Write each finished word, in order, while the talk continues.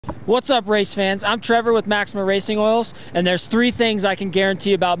What's up, race fans? I'm Trevor with Maxima Racing Oils, and there's 3 things I can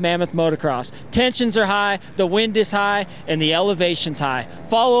guarantee about Mammoth Motocross. Tensions are high, the wind is high, and the elevation's high.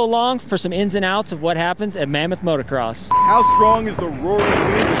 Follow along for some ins and outs of what happens at Mammoth Motocross. How strong is the roaring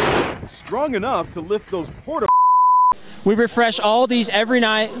wind? Strong enough to lift those porta. We refresh all these every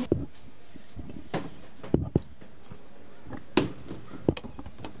night.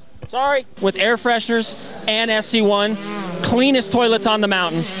 Sorry. With air fresheners and SC1, cleanest toilets on the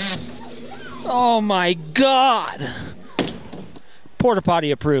mountain. Oh my God. Porta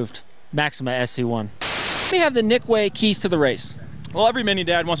potty approved. Maxima SC1. We have the Nick Way keys to the race. Well, every mini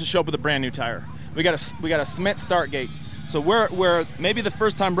dad wants to show up with a brand new tire. We got a cement start gate. So where maybe the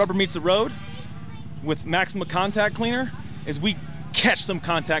first time rubber meets the road with Maxima contact cleaner is we catch some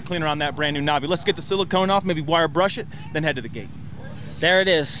contact cleaner on that brand new knobby. Let's get the silicone off, maybe wire brush it, then head to the gate. There it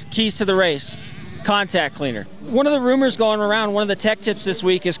is, keys to the race, contact cleaner. One of the rumors going around, one of the tech tips this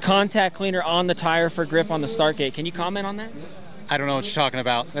week is contact cleaner on the tire for grip on the start gate. Can you comment on that? I don't know what you're talking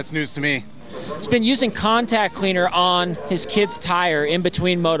about. That's news to me. He's been using contact cleaner on his kid's tire in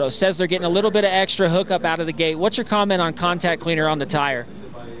between motos. Says they're getting a little bit of extra hookup out of the gate. What's your comment on contact cleaner on the tire?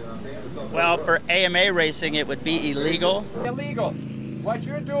 Well, for AMA racing, it would be illegal. Illegal. What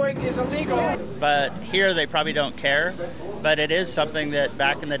you're doing is illegal. But here they probably don't care. But it is something that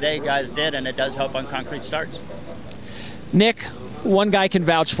back in the day guys did, and it does help on concrete starts. Nick, one guy can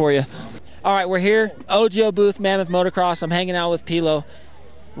vouch for you. All right, we're here, OGO booth, Mammoth Motocross. I'm hanging out with Pilo.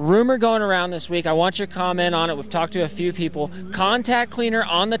 Rumor going around this week. I want your comment on it. We've talked to a few people. Contact cleaner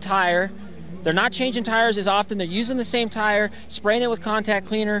on the tire. They're not changing tires as often. They're using the same tire, spraying it with contact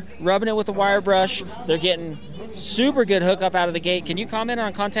cleaner, rubbing it with a wire brush. They're getting super good hookup out of the gate. Can you comment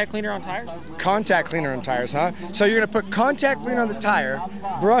on contact cleaner on tires? Contact cleaner on tires, huh? So you're gonna put contact cleaner on the tire,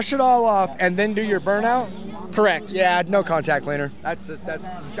 brush it all off, and then do your burnout? Correct. Yeah, no contact cleaner.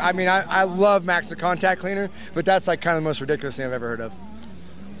 I mean, I love Maxima contact cleaner, but that's like kind of the most ridiculous thing I've ever heard of.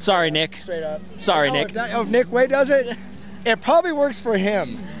 Sorry, Nick. Straight up. Sorry, Nick. If Nick Way does it, it probably works for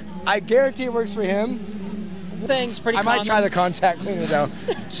him. I guarantee it works for him. Thing's pretty I common. might try the contact cleaner though,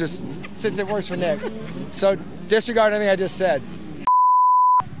 just since it works for Nick. So disregard anything I just said.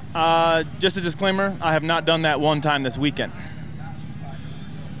 Just a disclaimer, I have not done that one time this weekend.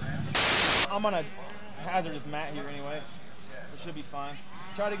 I'm on a hazardous mat here anyway. It should be fine.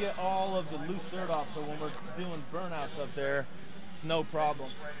 Try to get all of the loose dirt off so when we're doing burnouts up there, it's no problem.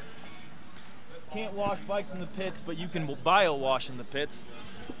 Can't wash bikes in the pits, but you can bio wash in the pits.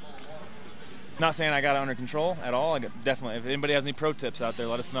 Not saying I got it under control at all. Definitely, if anybody has any pro tips out there,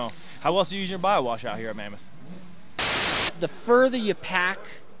 let us know. How else do you use your bio wash out here at Mammoth? The further you pack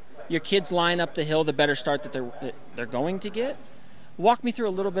your kids line up the hill, the better start that they're going to get. Walk me through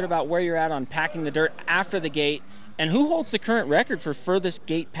a little bit about where you're at on packing the dirt after the gate, and who holds the current record for furthest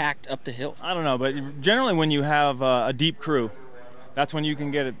gate packed up the hill? I don't know, but generally when you have a deep crew, that's when you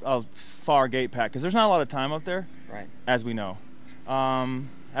can get a far gate pack, because there's not a lot of time up there, right? As we know.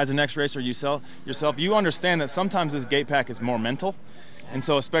 As an ex-racer yourself, you understand that sometimes this gate pack is more mental, and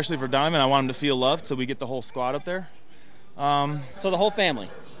so especially for Donovan, I want him to feel loved, so we get the whole squad up there. So the whole family.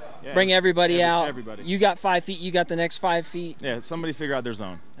 Yeah, bring everybody out. Everybody. You got 5 feet, you got the next 5 feet. Yeah, somebody figure out their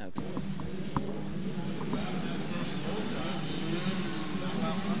zone. Okay.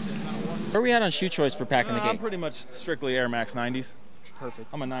 Where are we at on shoe choice for packing the gate? I'm pretty much strictly Air Max 90s. Perfect.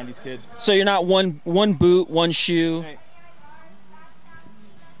 I'm a 90s kid. So you're not one boot, one shoe. Hey.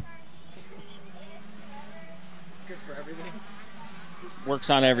 Good for everything. Works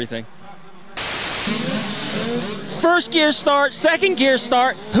on everything. First gear start, second gear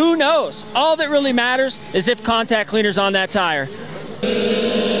start, who knows? All that really matters is if contact cleaner's on that tire.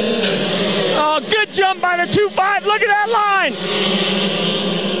 Oh, good jump by the 2.5. Look at that line.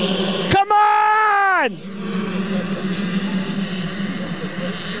 Come on!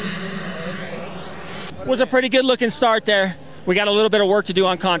 Was a pretty good looking start there. We got a little bit of work to do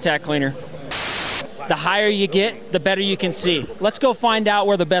on contact cleaner. The higher you get, the better you can see. Let's go find out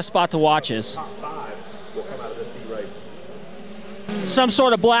where the best spot to watch is. Some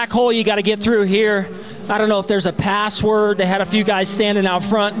sort of black hole you got to get through here. I don't know if there's a password. They had a few guys standing out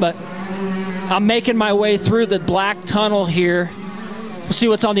front, but I'm making my way through the black tunnel here. We'll see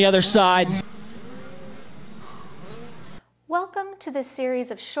what's on the other side. Welcome to this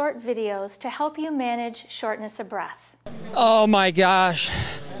series of short videos to help you manage shortness of breath. Oh my gosh,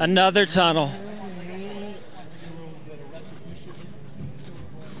 another tunnel.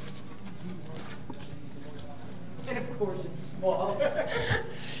 And of course it's small.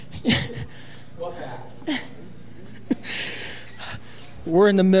 What that? We're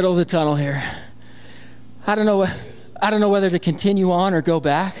in the middle of the tunnel here. I don't know what. I don't know whether to continue on or go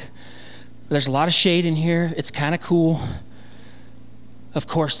back. There's a lot of shade in here. It's kind of cool. Of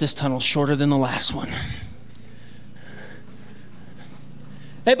course, this tunnel's shorter than the last one.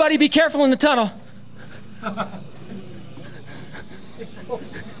 Hey, buddy, be careful in the tunnel.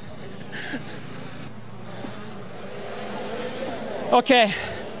 Okay,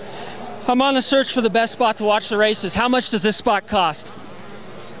 I'm on the search for the best spot to watch the races. How much does this spot cost?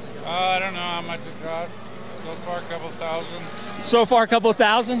 I don't know how much it costs. So far, a couple thousand. So far, a couple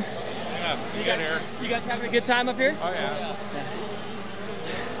thousand? Yeah, You guys having a good time up here? Oh, yeah.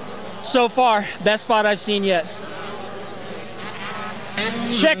 So far, best spot I've seen yet.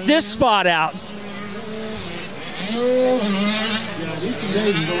 Check this spot out.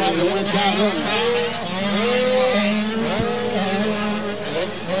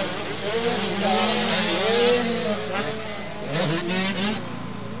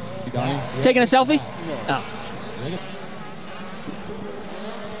 Taking a selfie? Oh.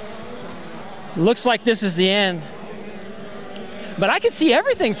 Looks like this is the end. But I can see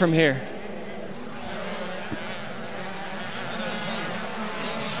everything from here.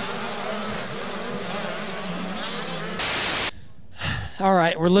 All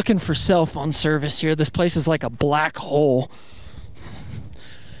right, we're looking for cell phone service here. This place is like a black hole.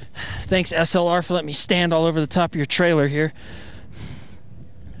 Thanks, SLR, for letting me stand all over the top of your trailer here.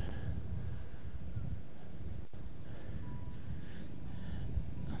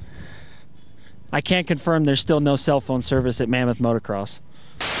 I can't confirm there's still no cell phone service at Mammoth Motocross.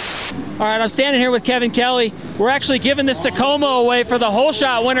 All right, I'm standing here with Kevin Kelly. We're actually giving this Tacoma away for the whole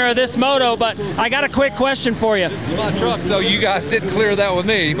shot winner of this moto, but I got a quick question for you. This is my truck, so you guys didn't clear that with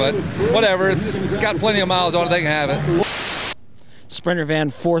me, but whatever. It's got plenty of miles on it. They can have it. Sprinter van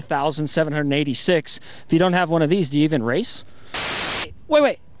 4,786. If you don't have one of these, do you even race?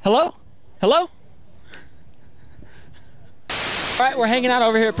 Wait. Hello? Hello? All right, we're hanging out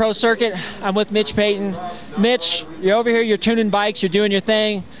over here at Pro Circuit. I'm with Mitch Payton. Mitch, you're over here, you're tuning bikes, you're doing your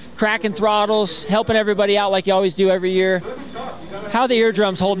thing, cracking throttles, helping everybody out like you always do every year. How are the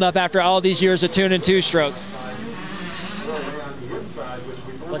eardrums holding up after all these years of tuning two-strokes?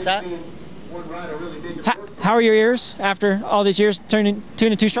 What's that? How are your ears after all these years tuning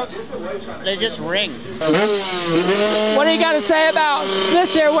two-strokes? They just ring. What do you got to say about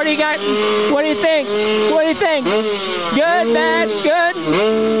this here? What do you got? What do you think? What do you think? Good, bad, good?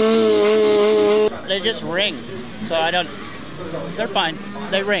 They just ring. So I don't, they're fine.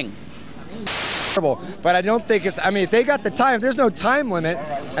 They ring. But I don't think it's, I mean, if they got the time, if there's no time limit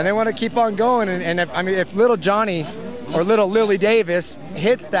and they want to keep on going, and if little Johnny or little Lily Davis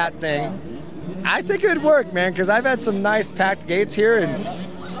hits that thing, I think it would work, man, because I've had some nice packed gates here, and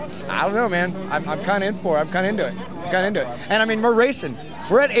I don't know, man. I'm kind of in for it. I'm kind of into it. And I mean, we're racing.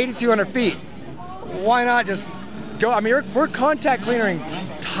 We're at 8,200 feet. Why not just go? I mean, we're contact cleaning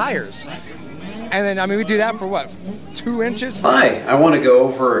tires. And then, I mean, we do that for what, 2 inches? Hi, I want to go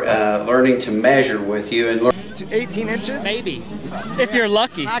over learning to measure with you and learn. 18 inches? Maybe, if you're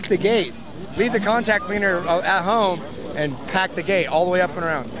lucky. Pack the gate. Leave the contact cleaner at home and pack the gate all the way up and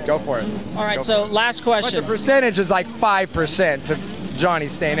around. Go for it. All right, so last question. But the percentage is like 5% to Johnny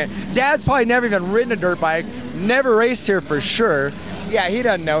staying in. Dad's probably never even ridden a dirt bike, never raced here for sure. Yeah, he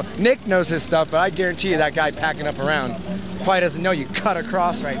doesn't know. Nick knows his stuff, but I guarantee you that guy packing up around probably doesn't know you cut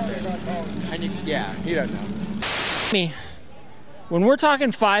across right there. And yeah, he doesn't know. When we're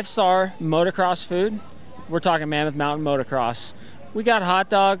talking 5-star motocross food, we're talking Mammoth Mountain Motocross. We got hot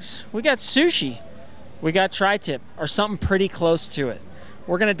dogs, we got sushi, we got tri-tip, or something pretty close to it.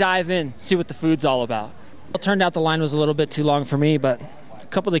 We're gonna dive in, see what the food's all about. It turned out the line was a little bit too long for me, but a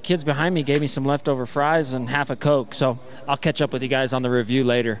couple of the kids behind me gave me some leftover fries and half a Coke, so I'll catch up with you guys on the review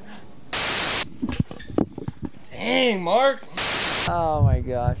later. Dang, Mark. Oh my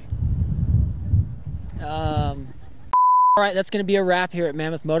gosh. All right, that's gonna be a wrap here at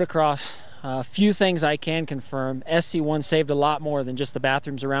Mammoth Motocross. A few things I can confirm. SC1 saved a lot more than just the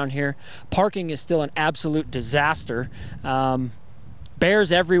bathrooms around here. Parking is still an absolute disaster.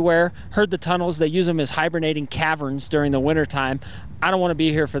 Bears everywhere. Heard the tunnels. They use them as hibernating caverns during the wintertime. I don't want to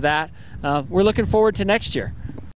be here for that. We're looking forward to next year.